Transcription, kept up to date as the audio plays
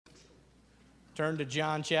Turn to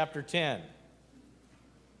John chapter 10.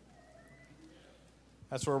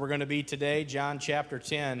 That's where we're going to be today, John chapter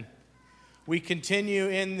 10. We continue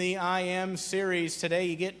in the I Am series. Today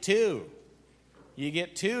you get two. You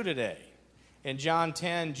get two today. In John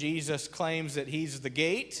 10, Jesus claims that he's the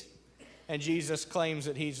gate, and Jesus claims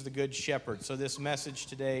that he's the good shepherd. So this message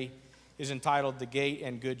today is entitled The Gate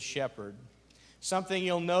and Good Shepherd. Something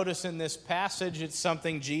you'll notice in this passage, it's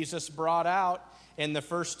something Jesus brought out in the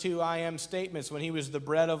first two I Am statements when he was the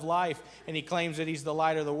bread of life and he claims that he's the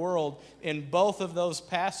light of the world. In both of those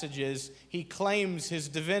passages, he claims his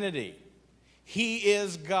divinity. He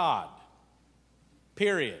is God.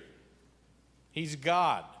 Period. He's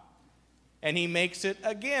God. And he makes it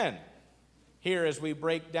again here as we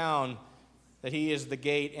break down that he is the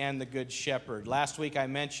gate and the good shepherd. Last week I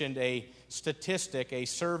mentioned a statistic, a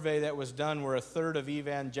survey that was done where a third of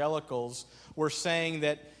evangelicals were saying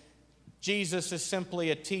that Jesus is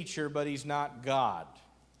simply a teacher, but he's not God.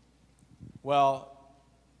 Well,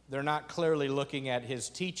 they're not clearly looking at his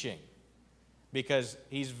teaching because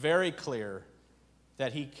he's very clear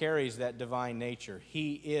that he carries that divine nature.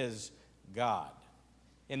 He is God.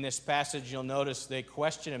 In this passage, you'll notice they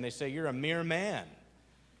question him. They say, "You're a mere man."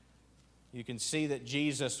 You can see that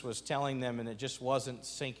Jesus was telling them and it just wasn't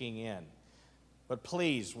sinking in. But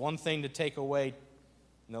please, one thing to take away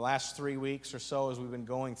in the last 3 weeks or so as we've been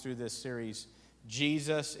going through this series,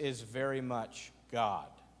 Jesus is very much God.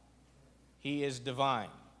 He is divine.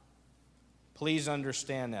 Please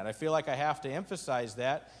understand that. I feel like I have to emphasize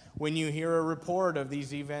that when you hear a report of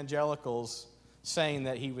these evangelicals saying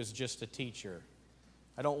that he was just a teacher.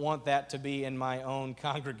 I don't want that to be in my own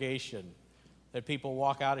congregation, that people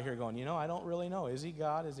walk out of here going, I don't really know. Is he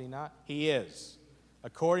God? Is he not? He is.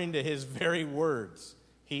 According to his very words,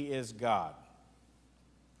 he is God.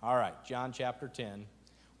 All right, John chapter 10.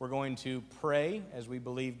 We're going to pray as we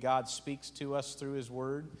believe God speaks to us through his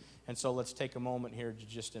word. And so let's take a moment here to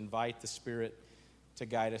just invite the Spirit to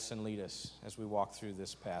guide us and lead us as we walk through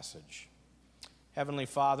this passage. Heavenly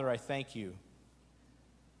Father, I thank you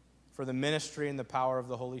for the ministry and the power of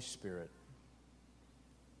the Holy Spirit.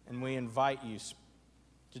 And we invite you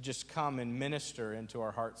to just come and minister into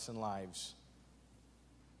our hearts and lives.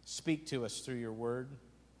 Speak to us through your word.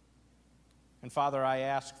 And Father, I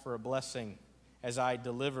ask for a blessing as I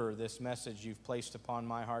deliver this message you've placed upon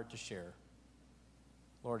my heart to share.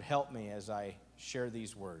 Lord, help me as I share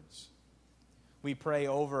these words. We pray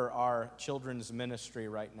over our children's ministry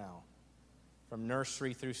right now, from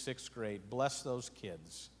nursery through 6th grade. Bless those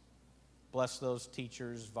kids. Bless those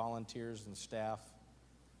teachers, volunteers, and staff.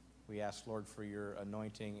 We ask, Lord, for your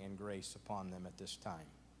anointing and grace upon them at this time.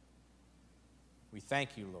 We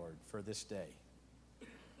thank you, Lord, for this day.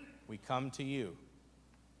 We come to you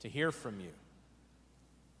to hear from you.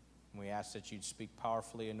 And we ask that you'd speak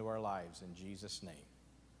powerfully into our lives in Jesus' name.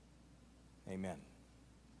 Amen.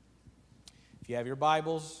 If you have your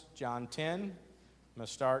Bibles, John 10, I'm going to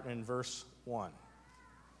start in verse 1.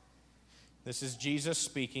 This is Jesus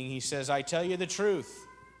speaking. He says, "I tell you the truth.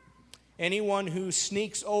 Anyone who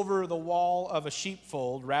sneaks over the wall of a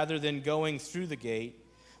sheepfold rather than going through the gate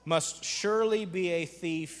must surely be a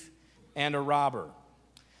thief and a robber.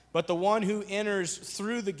 But the one who enters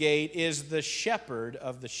through the gate is the shepherd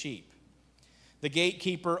of the sheep. The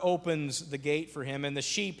gatekeeper opens the gate for him, and the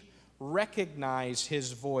sheep recognize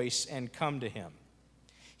his voice and come to him.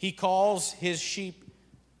 He calls his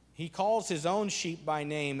own sheep by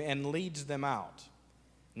name and leads them out.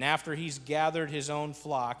 And after he's gathered his own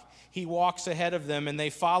flock, he walks ahead of them, and they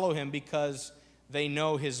follow him because they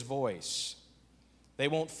know his voice. They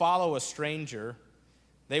won't follow a stranger.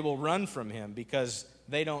 They will run from him because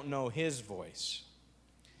they don't know his voice."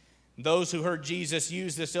 Those who heard Jesus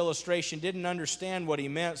use this illustration didn't understand what he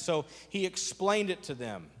meant, so he explained it to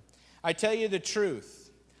them. "I tell you the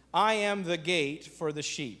truth, I am the gate for the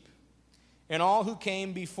sheep. And all who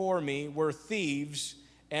came before me were thieves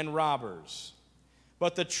and robbers.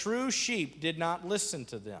 But the true sheep did not listen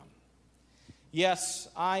to them. Yes,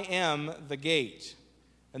 I am the gate,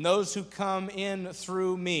 and those who come in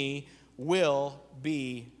through me will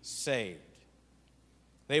be saved.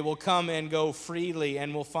 They will come and go freely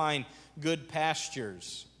and will find good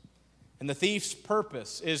pastures. And the thief's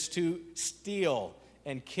purpose is to steal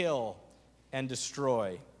and kill and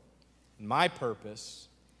destroy. And my purpose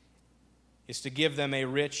is to give them a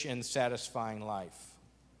rich and satisfying life.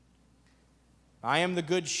 I am the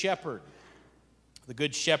good shepherd. The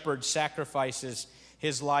good shepherd sacrifices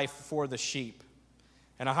his life for the sheep.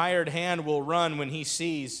 And a hired hand will run when he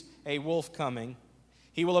sees a wolf coming.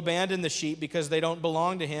 He will abandon the sheep because they don't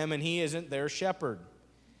belong to him and he isn't their shepherd.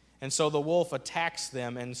 And so the wolf attacks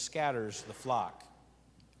them and scatters the flock.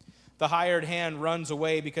 The hired hand runs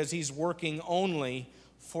away because he's working only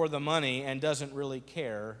for the money and doesn't really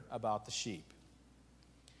care about the sheep.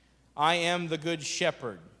 I am the good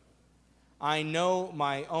shepherd. I know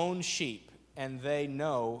my own sheep, and they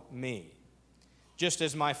know me. Just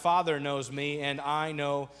as my Father knows me, and I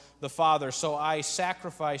know the Father, so I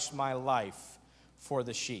sacrifice my life for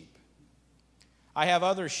the sheep. I have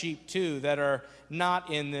other sheep too that are not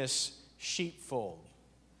in this sheepfold.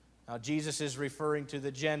 Now, Jesus is referring to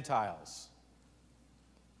the Gentiles.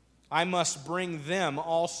 I must bring them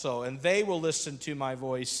also, and they will listen to my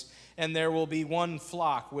voice, and there will be one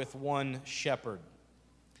flock with one shepherd.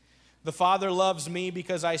 The Father loves me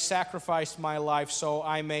because I sacrificed my life so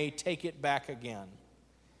I may take it back again.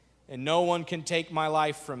 And no one can take my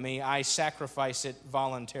life from me. I sacrifice it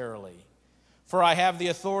voluntarily. For I have the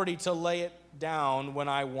authority to lay it down when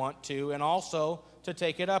I want to, and also to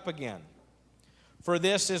take it up again. For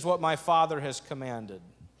this is what my Father has commanded.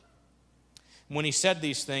 When he said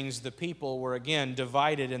these things, the people were again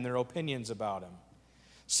divided in their opinions about him.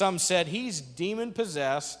 Some said, he's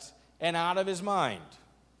demon-possessed and out of his mind.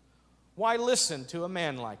 Why listen to a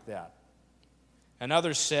man like that? And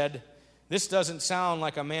others said, this doesn't sound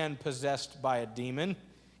like a man possessed by a demon.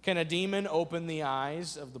 Can a demon open the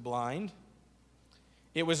eyes of the blind?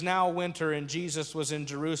 It was now winter, and Jesus was in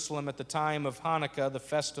Jerusalem at the time of Hanukkah, the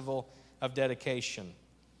festival of dedication.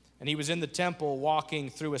 And he was in the temple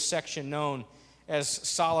walking through a section known as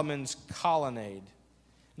Solomon's Colonnade.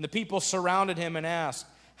 And the people surrounded him and asked,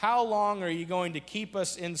 how long are you going to keep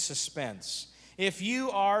us in suspense? If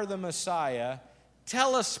you are the Messiah,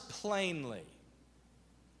 tell us plainly.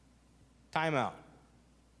 Time out.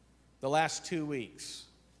 The last 2 weeks,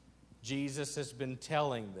 Jesus has been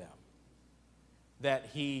telling them that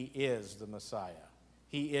he is the Messiah.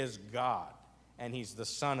 He is God, and he's the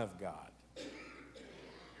Son of God.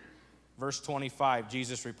 Verse 25,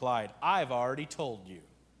 Jesus replied, I've already told you,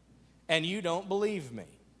 and you don't believe me.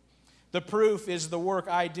 The proof is the work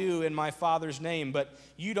I do in my Father's name, but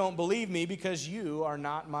you don't believe me because you are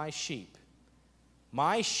not my sheep.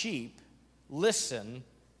 My sheep listen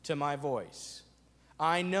to my voice.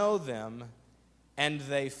 I know them, and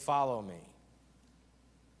they follow me.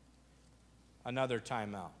 Another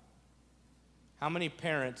timeout. How many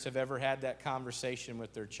parents have ever had that conversation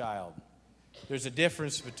with their child? There's a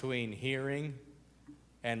difference between hearing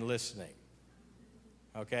and listening.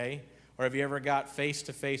 Okay? Or have you ever got face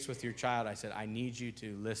to face with your child? I said, I need you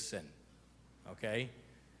to listen. Okay?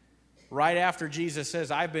 Right after Jesus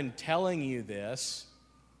says, I've been telling you this,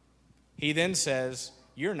 he then says,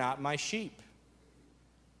 you're not my sheep.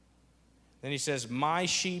 Then he says, my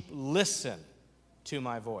sheep listen to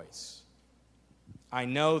my voice. I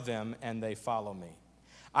know them and they follow me.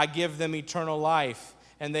 I give them eternal life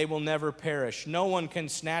and they will never perish. No one can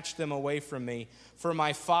snatch them away from me, for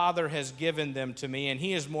my Father has given them to me, and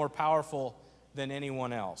he is more powerful than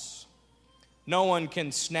anyone else. No one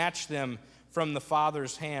can snatch them from the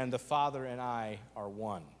Father's hand. The Father and I are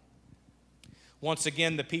one. Once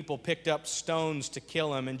again, the people picked up stones to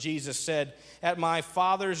kill him, and Jesus said, at my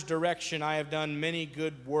Father's direction I have done many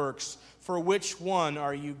good works. For which one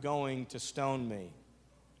are you going to stone me?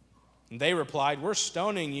 And they replied, we're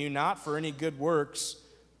stoning you not for any good works,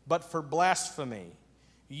 but for blasphemy.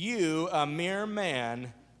 You, a mere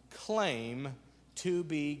man, claim to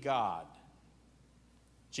be God.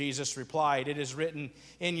 Jesus replied, it is written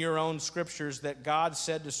in your own scriptures that God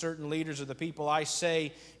said to certain leaders of the people, I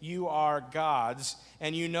say you are gods,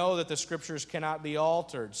 and you know that the scriptures cannot be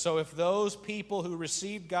altered. So if those people who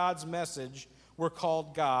received God's message were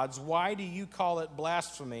called gods, why do you call it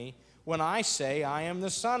blasphemy when I say I am the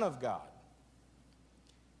Son of God?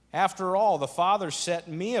 After all, the Father set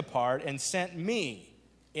me apart and sent me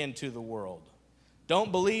into the world.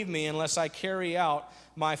 Don't believe me unless I carry out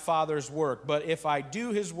my Father's work. But if I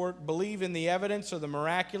do his work, believe in the evidence of the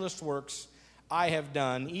miraculous works I have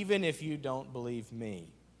done, even if you don't believe me.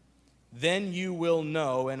 Then you will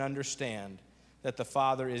know and understand that the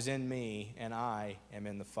Father is in me and I am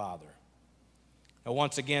in the Father. Now,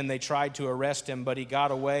 once again, they tried to arrest him, but he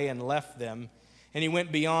got away and left them. And he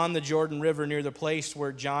went beyond the Jordan River near the place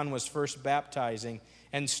where John was first baptizing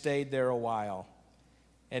and stayed there a while.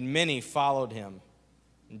 And many followed him.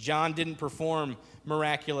 John didn't perform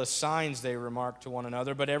miraculous signs, they remarked to one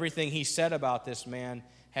another, but everything he said about this man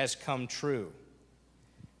has come true.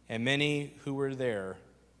 And many who were there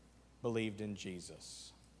believed in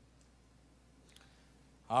Jesus.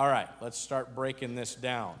 All right, let's start breaking this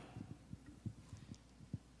down.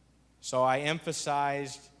 So I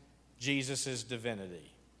emphasized Jesus'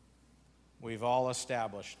 divinity. We've all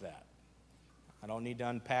established that. I don't need to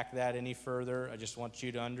unpack that any further. I just want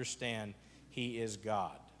you to understand he is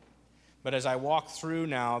God. But as I walk through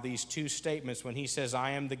now these two statements, when he says,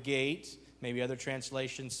 I am the gate, maybe other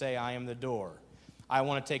translations say, I am the door. I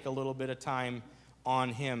want to take a little bit of time on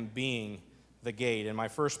him being the gate. And my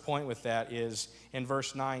first point with that is in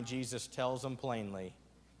verse 9, Jesus tells them plainly,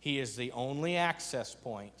 he is the only access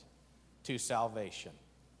point to salvation.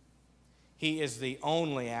 He is the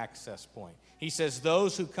only access point. He says,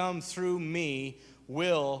 those who come through me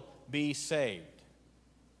will be saved.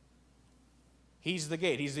 He's the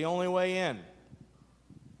gate. He's the only way in.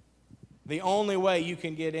 The only way you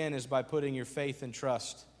can get in is by putting your faith and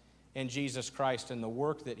trust in Jesus Christ and the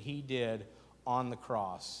work that he did on the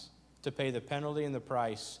cross to pay the penalty and the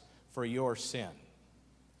price for your sin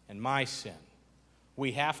and my sin.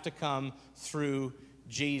 We have to come through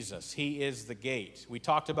Jesus. He is the gate. We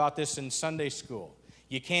talked about this in Sunday school.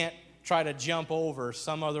 You can't try to jump over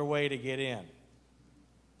some other way to get in.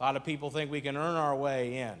 A lot of people think we can earn our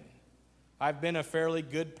way in. I've been a fairly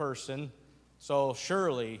good person, so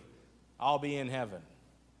surely I'll be in heaven.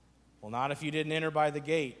 Well, not if you didn't enter by the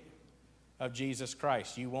gate of Jesus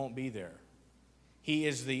Christ. You won't be there. He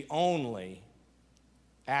is the only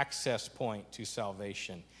access point to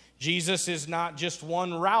salvation. Jesus is not just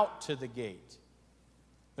one route to the gate.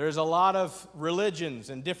 There's a lot of religions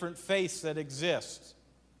and different faiths that exist.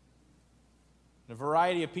 A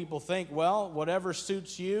variety of people think, well, whatever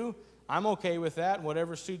suits you, I'm okay with that.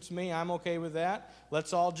 Whatever suits me, I'm okay with that.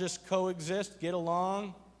 Let's all just coexist, get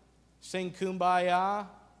along, sing Kumbaya.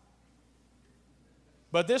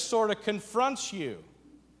 But this sort of confronts you.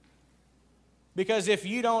 Because if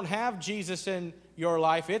you don't have Jesus in your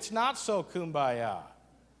life, it's not so Kumbaya.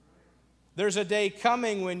 There's a day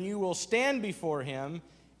coming when you will stand before him,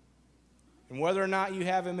 and whether or not you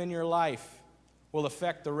have him in your life will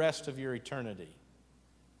affect the rest of your eternity.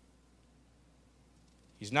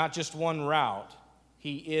 He's not just one route.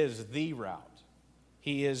 He is the route.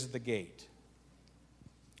 He is the gate.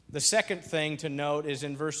 The second thing to note is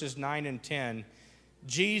in verses 9 and 10,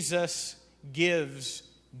 Jesus gives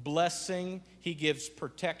blessing, he gives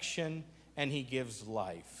protection, and he gives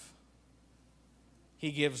life.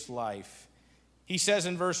 He gives life. He says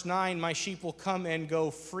in verse 9, my sheep will come and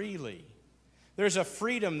go freely. There's a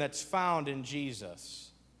freedom that's found in Jesus.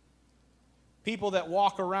 People that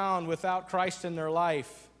walk around without Christ in their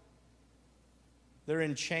life, they're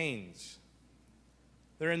in chains.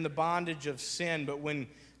 They're in the bondage of sin, but when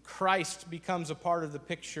Christ becomes a part of the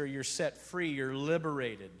picture, you're set free, you're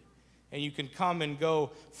liberated, and you can come and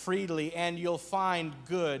go freely, and you'll find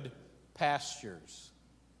good pastures.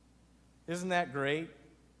 Isn't that great?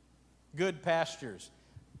 Good pastures.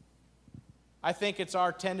 I think it's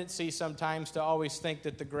our tendency sometimes to always think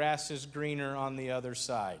that the grass is greener on the other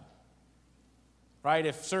side. Right?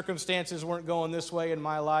 If circumstances weren't going this way in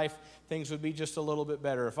my life, things would be just a little bit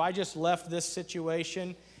better. If I just left this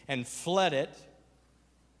situation and fled it,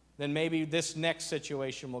 then maybe this next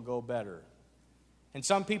situation will go better. And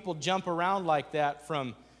some people jump around like that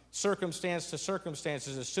from circumstance to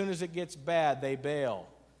circumstances. As soon as it gets bad, they bail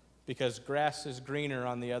because grass is greener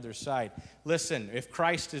on the other side. Listen, if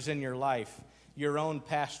Christ is in your life, your own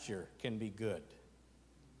pasture can be good.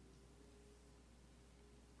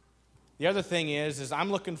 The other thing is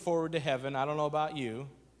I'm looking forward to heaven. I don't know about you.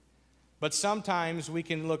 But sometimes we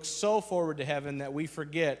can look so forward to heaven that we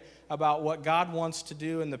forget about what God wants to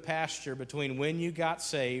do in the pasture between when you got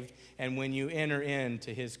saved and when you enter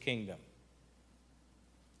into his kingdom.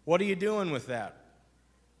 What are you doing with that?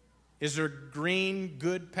 Is there green,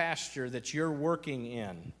 good pasture that you're working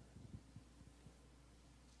in?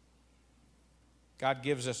 God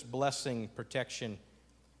gives us blessing, protection,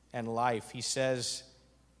 and life. He says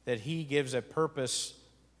that he gives a purpose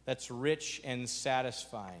that's rich and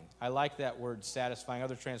satisfying. I like that word, satisfying.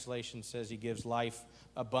 Other translation says he gives life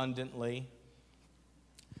abundantly.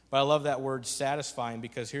 But I love that word, satisfying,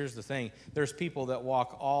 because here's the thing. There's people that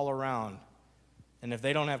walk all around, and if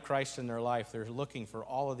they don't have Christ in their life, they're looking for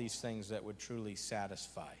all of these things that would truly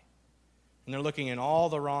satisfy. And they're looking in all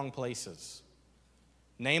the wrong places.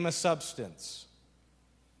 Name a substance.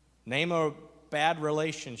 Name a bad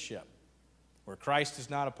relationship where Christ is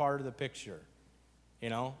not a part of the picture. You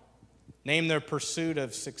know, name their pursuit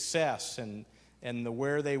of success and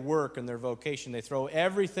where they work and their vocation. They throw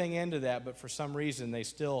everything into that, but for some reason they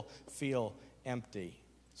still feel empty.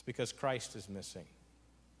 It's because Christ is missing.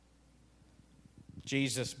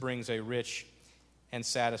 Jesus brings a rich and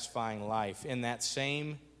satisfying life. In that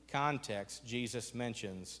same context, Jesus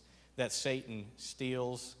mentions that Satan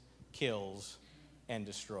steals, kills, and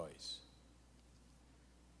destroys.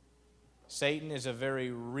 Satan is a very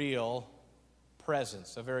real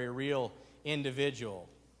presence, a very real individual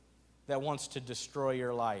that wants to destroy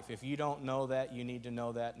your life. If you don't know that, you need to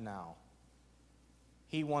know that now.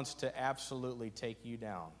 he wants to absolutely take you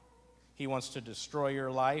down. He wants to destroy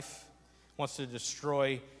your life, wants to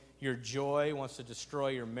destroy your joy, wants to destroy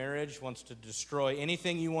your marriage, wants to destroy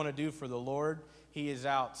anything you want to do for the Lord. He is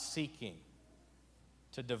out seeking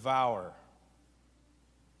to devour.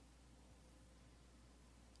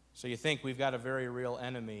 So you think we've got a very real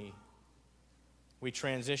enemy. We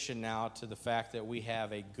transition now to the fact that we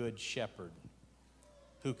have a good shepherd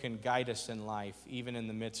who can guide us in life, even in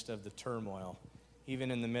the midst of the turmoil,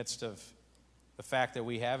 even in the midst of the fact that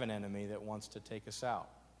we have an enemy that wants to take us out,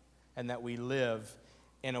 and that we live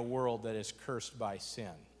in a world that is cursed by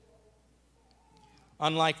sin.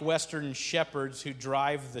 Unlike Western shepherds who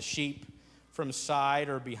drive the sheep from side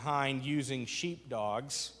or behind using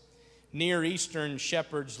sheepdogs, Near Eastern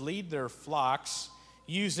shepherds lead their flocks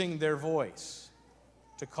using their voice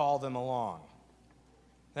to call them along.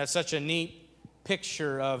 That's such a neat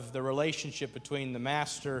picture of the relationship between the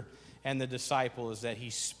master and the disciple, is that he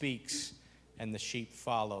speaks and the sheep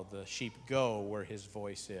follow. The sheep go where his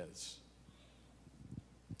voice is.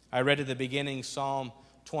 I read at the beginning Psalm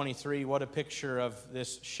 23. What a picture of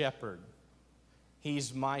this shepherd.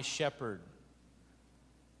 He's my shepherd.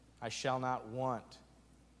 I shall not want.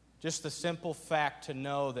 Just the simple fact to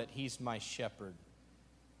know that he's my shepherd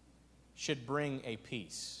should bring a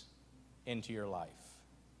peace into your life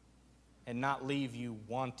and not leave you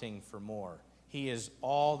wanting for more. He is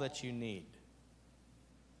all that you need.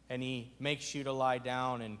 And he makes you to lie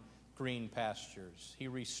down in green pastures. He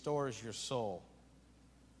restores your soul.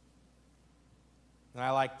 And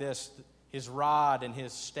I like this. His rod and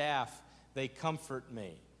his staff, they comfort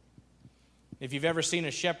me. If you've ever seen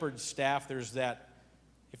a shepherd's staff, there's that,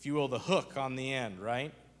 if you will, the hook on the end,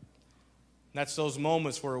 right? That's those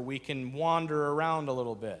moments where we can wander around a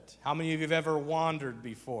little bit. How many of you have ever wandered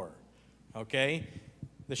before? Okay?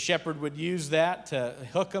 The shepherd would use that to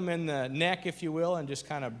hook them in the neck, if you will, and just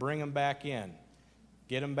kind of bring them back in.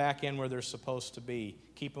 Get them back in where they're supposed to be.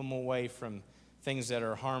 Keep them away from things that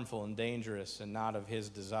are harmful and dangerous and not of his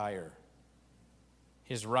desire.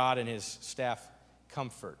 His rod and his staff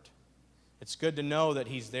comfort. It's good to know that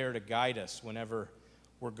he's there to guide us whenever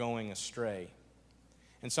we're going astray.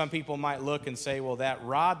 And some people might look and say, well, that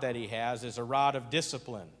rod that he has is a rod of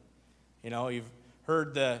discipline. You know, you've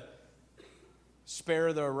heard the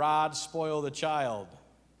spare the rod, spoil the child.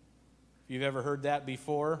 If you've ever heard that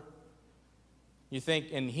before, you think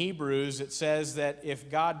in Hebrews it says that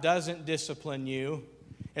if God doesn't discipline you,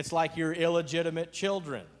 it's like you're illegitimate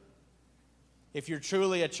children. If you're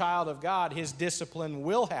truly a child of God, his discipline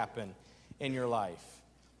will happen in your life.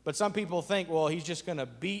 But some people think, well, he's just going to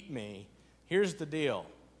beat me. Here's the deal.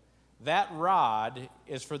 That rod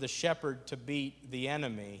is for the shepherd to beat the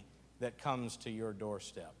enemy that comes to your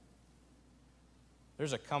doorstep.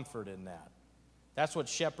 There's a comfort in that. That's what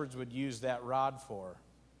shepherds would use that rod for,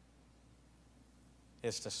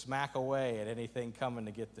 is to smack away at anything coming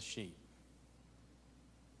to get the sheep.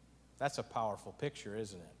 That's a powerful picture,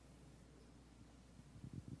 isn't it?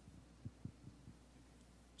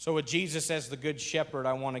 So with Jesus as the good shepherd,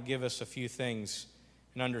 I want to give us a few things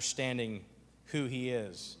in understanding who he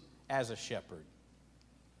is as a shepherd.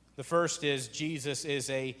 The first is Jesus is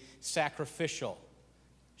a sacrificial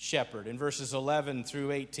shepherd. In verses 11 through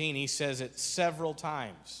 18, he says it several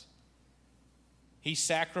times. He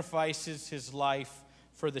sacrifices his life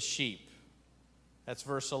for the sheep. That's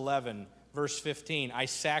verse 11. Verse 15, I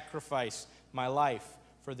sacrifice my life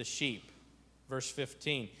for the sheep. Verse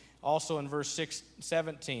 15. Also in verse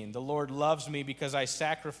 17, the Lord loves me because I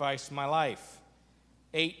sacrifice my life.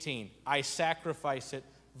 18, I sacrifice it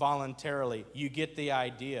voluntarily. You get the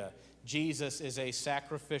idea. Jesus is a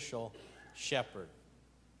sacrificial shepherd.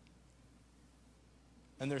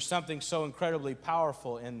 And there's something so incredibly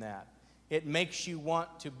powerful in that. It makes you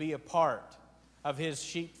want to be a part of his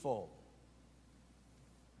sheepfold.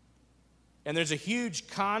 And there's a huge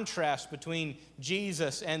contrast between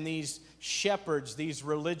Jesus and these shepherds, these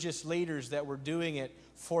religious leaders that were doing it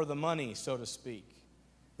for the money, so to speak.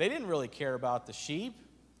 They didn't really care about the sheep.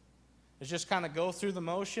 It's just kind of go through the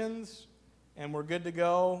motions and we're good to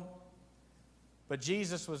go. But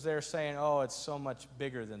Jesus was there saying, oh, it's so much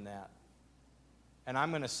bigger than that. And I'm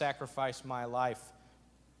going to sacrifice my life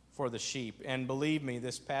for the sheep. And believe me,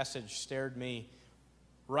 this passage stared me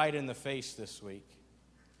right in the face this week.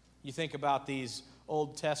 You think about these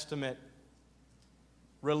Old Testament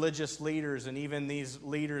religious leaders and even these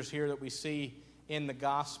leaders here that we see in the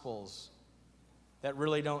Gospels that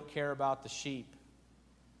really don't care about the sheep.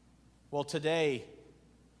 Well, today,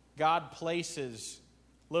 God places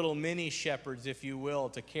little mini shepherds, if you will,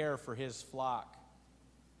 to care for his flock.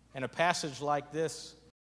 And a passage like this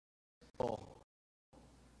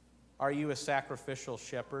Are you a sacrificial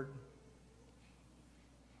shepherd?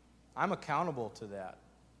 I'm accountable to that.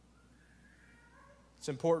 It's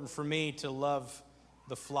important for me to love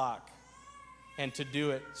the flock and to do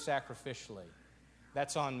it sacrificially.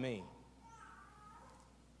 That's on me.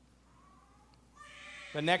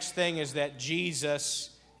 The next thing is that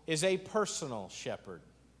Jesus is a personal shepherd.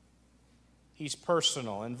 He's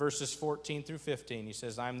personal. In verses 14 through 15, he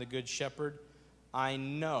says, I'm the good shepherd. I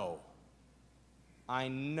know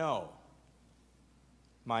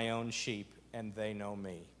my own sheep, and they know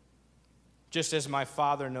me. Just as my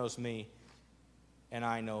Father knows me, and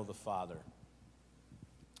I know the Father.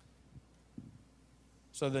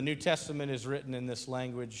 So the New Testament is written in this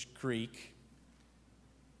language, Greek,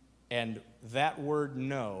 and that word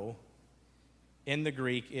know in the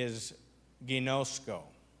Greek is ginosko.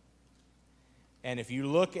 And if you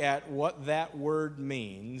look at what that word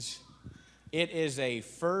means, it is a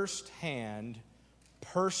first-hand,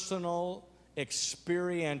 personal,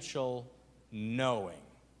 experiential knowing.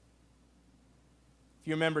 If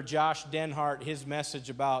you remember Josh Denhart, his message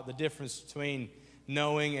about the difference between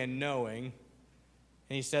knowing and knowing,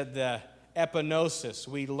 and he said the epignosis,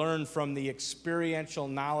 we learn from the experiential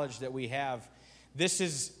knowledge that we have. This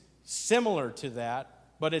is similar to that,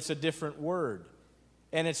 but it's a different word.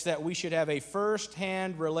 And it's that we should have a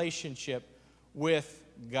first-hand relationship with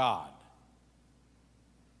God.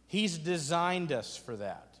 He's designed us for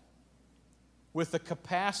that, with the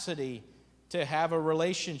capacity to have a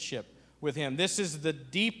relationship with Him. This is the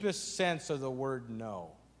deepest sense of the word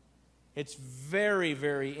know. It's very,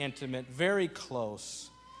 very intimate, very close.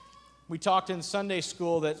 We talked in Sunday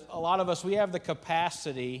school that a lot of us, we have the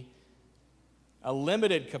capacity, a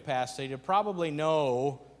limited capacity, to probably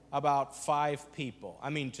know about 5 people. I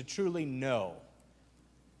mean, to truly know.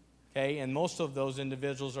 Okay, and most of those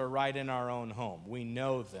individuals are right in our own home. We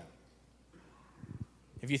know them.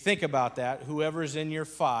 If you think about that, whoever's in your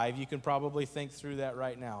 5, you can probably think through that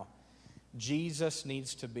right now. Jesus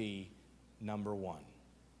needs to be number 1.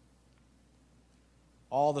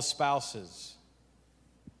 All the spouses,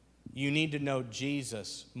 you need to know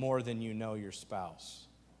Jesus more than you know your spouse.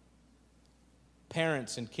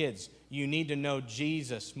 Parents and kids, you need to know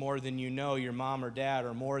Jesus more than you know your mom or dad,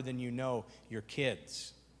 or more than you know your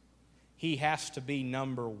kids. He has to be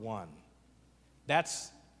number 1.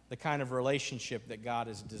 That's the kind of relationship that God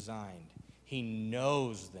has designed. He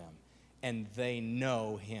knows them, and they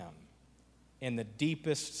know Him in the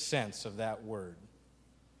deepest sense of that word.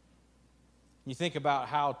 You think about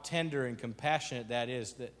how tender and compassionate that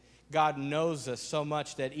is, that God knows us so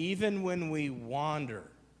much that even when we wander,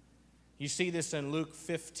 you see this in Luke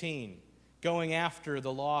 15, going after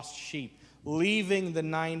the lost sheep, leaving the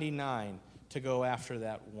 99 to go after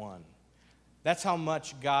that one. That's how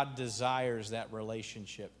much God desires that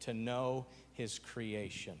relationship, to know His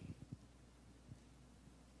creation,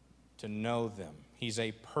 to know them. He's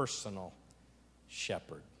a personal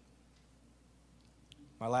shepherd.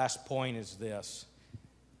 My last point is this: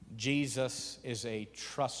 Jesus is a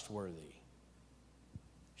trustworthy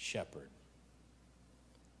shepherd.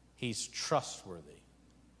 He's trustworthy.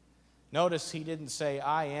 Notice He didn't say,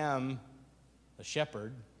 I am the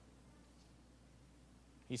shepherd.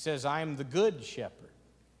 He says, I am the good shepherd.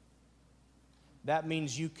 That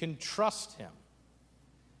means you can trust Him.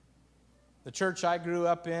 The church I grew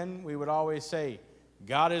up in, we would always say,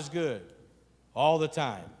 God is good all the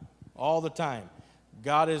time, all the time.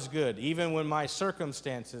 God is good, even when my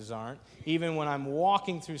circumstances aren't, even when I'm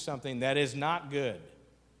walking through something that is not good.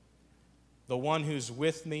 The one who's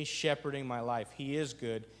with me, shepherding my life, He is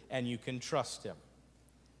good, and you can trust Him.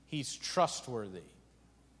 He's trustworthy.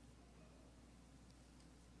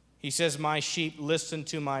 He says, my sheep listen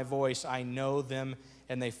to my voice. I know them,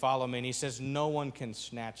 and they follow me. And He says, no one can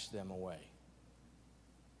snatch them away.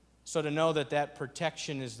 So to know that that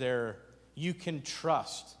protection is there, you can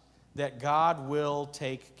trust that God will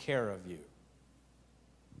take care of you.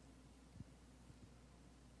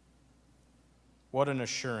 What an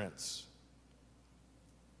assurance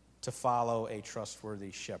to follow a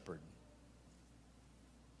trustworthy shepherd.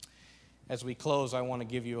 As we close, I want to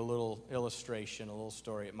give you a little illustration, a little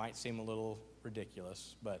story. It might seem a little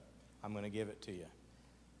ridiculous, but I'm going to give it to you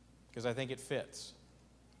because I think it fits.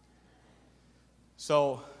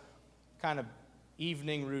 So, kind of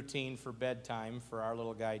evening routine for bedtime for our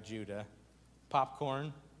little guy Judah.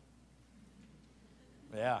 Popcorn.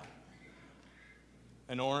 Yeah.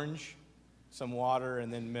 An orange, some water,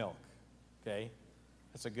 and then milk. Okay?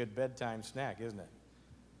 That's a good bedtime snack, isn't it?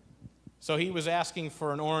 So he was asking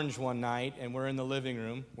for an orange one night, and we're in the living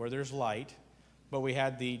room where there's light, but we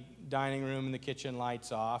had the dining room and the kitchen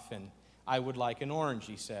lights off, and I would like an orange,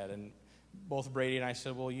 he said. And both Brady and I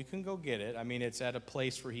said, well, you can go get it. I mean, it's at a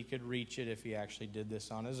place where he could reach it if he actually did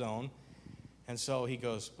this on his own. And so he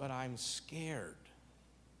goes, but I'm scared.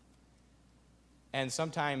 And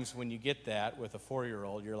sometimes when you get that with a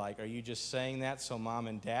 4-year-old, you're like, are you just saying that so mom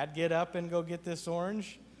and dad get up and go get this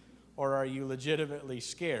orange? Or are you legitimately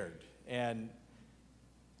scared? And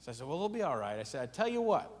so I said, well, it'll be all right. I said, I tell you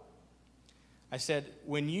what. I said,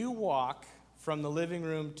 when you walk from the living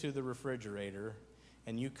room to the refrigerator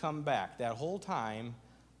and you come back, that whole time,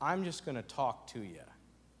 I'm just going to talk to you.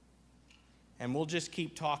 And we'll just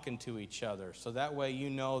keep talking to each other so that way you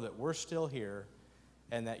know that we're still here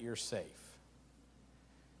and that you're safe.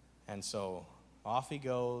 And so off he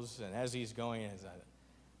goes, and as he's going, he's like,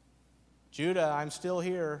 Judah, I'm still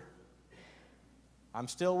here. I'm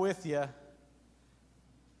still with you.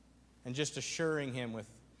 And just assuring him with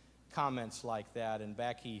comments like that, and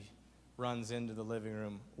back he runs into the living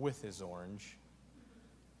room with his orange.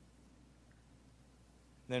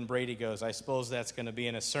 Then Brady goes, I suppose that's going to be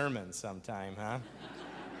in a sermon sometime, huh?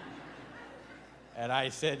 And I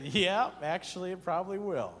said, yeah, actually it probably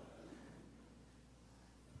will.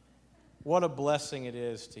 What a blessing it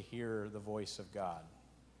is to hear the voice of God.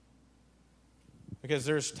 Because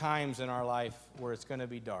there's times in our life where it's going to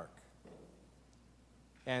be dark.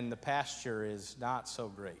 And the pasture is not so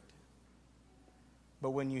great.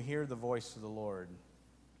 But when you hear the voice of the Lord,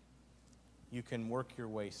 you can work your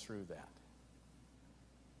way through that.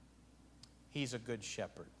 He's a good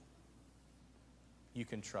shepherd. You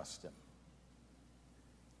can trust him.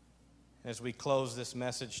 As we close this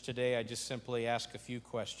message today, I just simply ask a few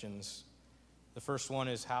questions. The first one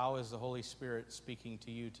is, how is the Holy Spirit speaking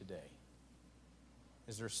to you today?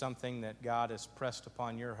 Is there something that God has pressed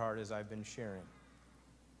upon your heart as I've been sharing?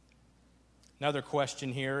 Another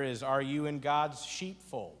question here is, are you in God's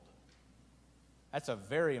sheepfold? That's a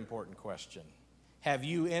very important question. Have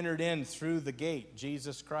you entered in through the gate,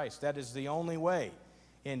 Jesus Christ? That is the only way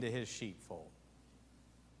into his sheepfold.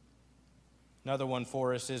 Another one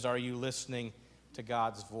for us is, are you listening to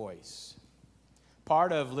God's voice?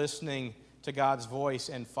 Part of listening to God's voice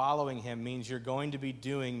and following him means you're going to be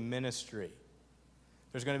doing ministry.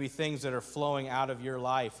 There's going to be things that are flowing out of your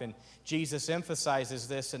life. And Jesus emphasizes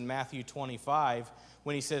this in Matthew 25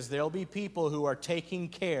 when he says there'll be people who are taking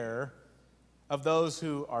care of those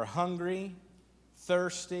who are hungry,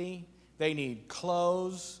 thirsty, they need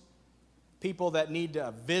clothes, people that need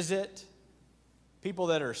to visit, people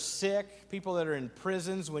that are sick, people that are in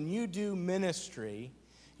prisons. When you do ministry,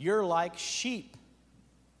 you're like sheep.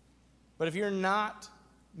 But if you're not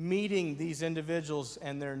meeting these individuals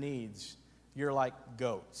and their needs, you're like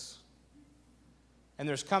goats. And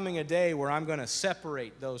there's coming a day where I'm going to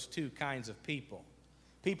separate those two kinds of people.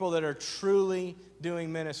 People that are truly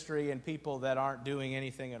doing ministry and people that aren't doing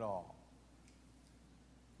anything at all.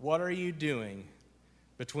 What are you doing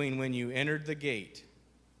between when you entered the gate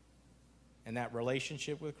and that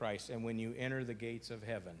relationship with Christ and when you enter the gates of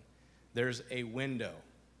heaven? There's a window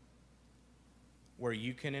where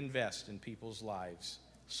you can invest in people's lives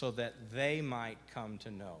so that they might come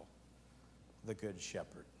to know the Good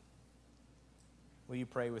Shepherd. Will you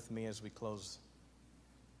pray with me as we close?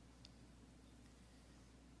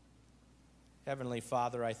 Heavenly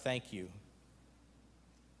Father, I thank you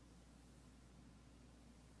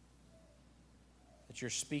that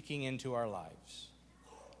you're speaking into our lives.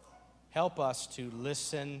 Help us to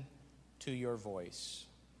listen to your voice.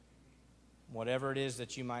 Whatever it is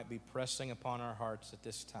that you might be pressing upon our hearts at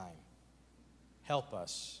this time, help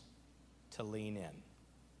us to lean in.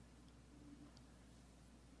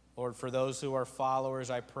 Lord, for those who are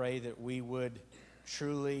followers, I pray that we would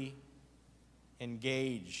truly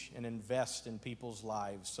engage and invest in people's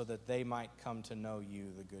lives so that they might come to know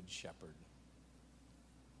you, the Good Shepherd.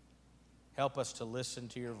 Help us to listen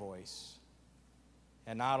to your voice,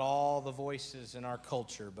 and not all the voices in our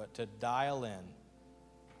culture, but to dial in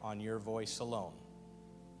on your voice alone.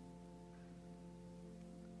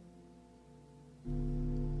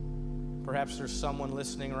 Perhaps there's someone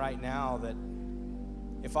listening right now that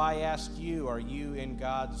if I asked you, are you in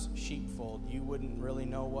God's sheepfold, you wouldn't really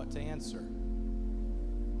know what to answer.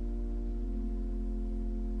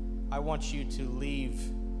 I want you to leave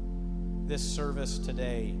this service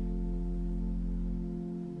today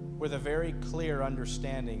with a very clear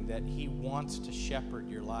understanding that he wants to shepherd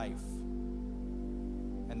your life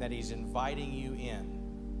and that he's inviting you in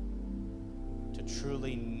to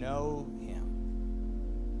truly know him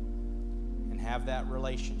and have that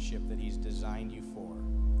relationship that he's designed you for.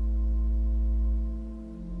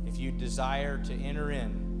 If you desire to enter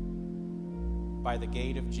in by the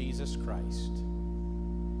gate of Jesus Christ,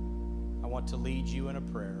 I want to lead you in a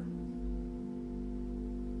prayer.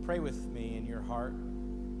 Pray with me in your heart.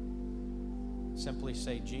 Simply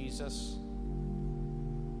say, Jesus,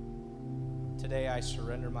 today I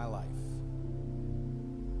surrender my life.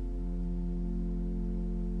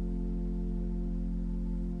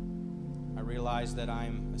 I realize that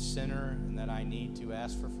I'm a sinner and that I need to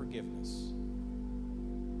ask for forgiveness.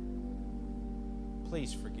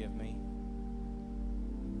 Please forgive me.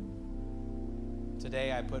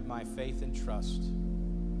 Today I put my faith and trust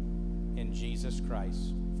in Jesus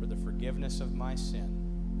Christ for the forgiveness of my sin.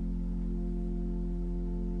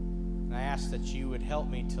 And I ask that you would help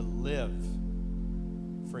me to live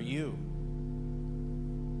for you,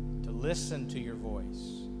 to listen to your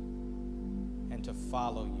voice, and to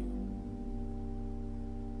follow you.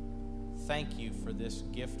 Thank you for this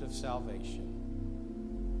gift of salvation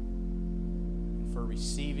and for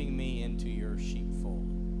receiving me into your sheepfold.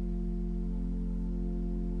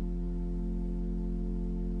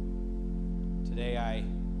 Today I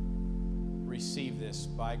receive this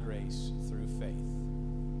by grace through faith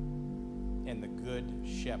in the Good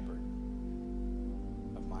Shepherd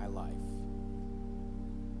of my life.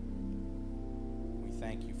 We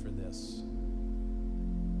thank you for this.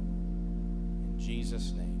 In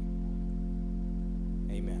Jesus' name,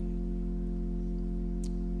 amen.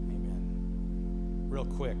 Amen. Real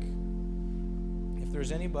quick, if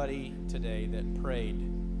there's anybody today that prayed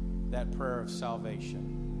that prayer of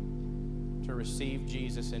salvation, to receive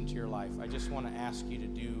Jesus into your life, I just want to ask you to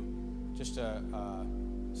do just a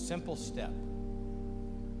simple step.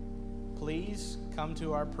 Please come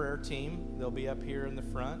to our prayer team. They'll be up here in the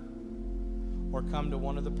front. Or come to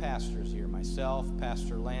one of the pastors here, myself,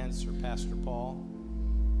 Pastor Lance, or Pastor Paul,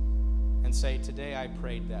 and say, today I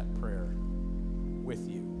prayed that prayer with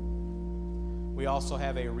you. We also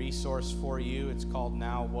have a resource for you. It's called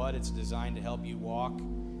Now What? It's designed to help you walk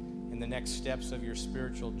in the next steps of your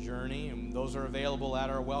spiritual journey, and those are available at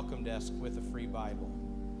our welcome desk with a free Bible.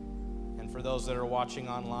 And for those that are watching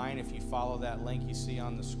online, if you follow that link you see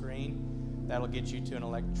on the screen, that'll get you to an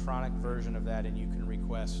electronic version of that, and you can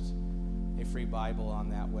request a free Bible on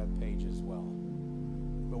that web page as well.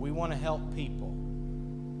 But we want to help people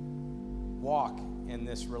walk in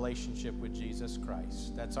this relationship with Jesus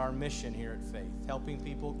Christ. That's our mission here at Faith, helping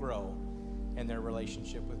people grow in their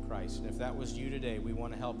relationship with Christ. And if that was you today, we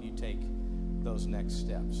want to help you take those next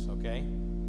steps, okay?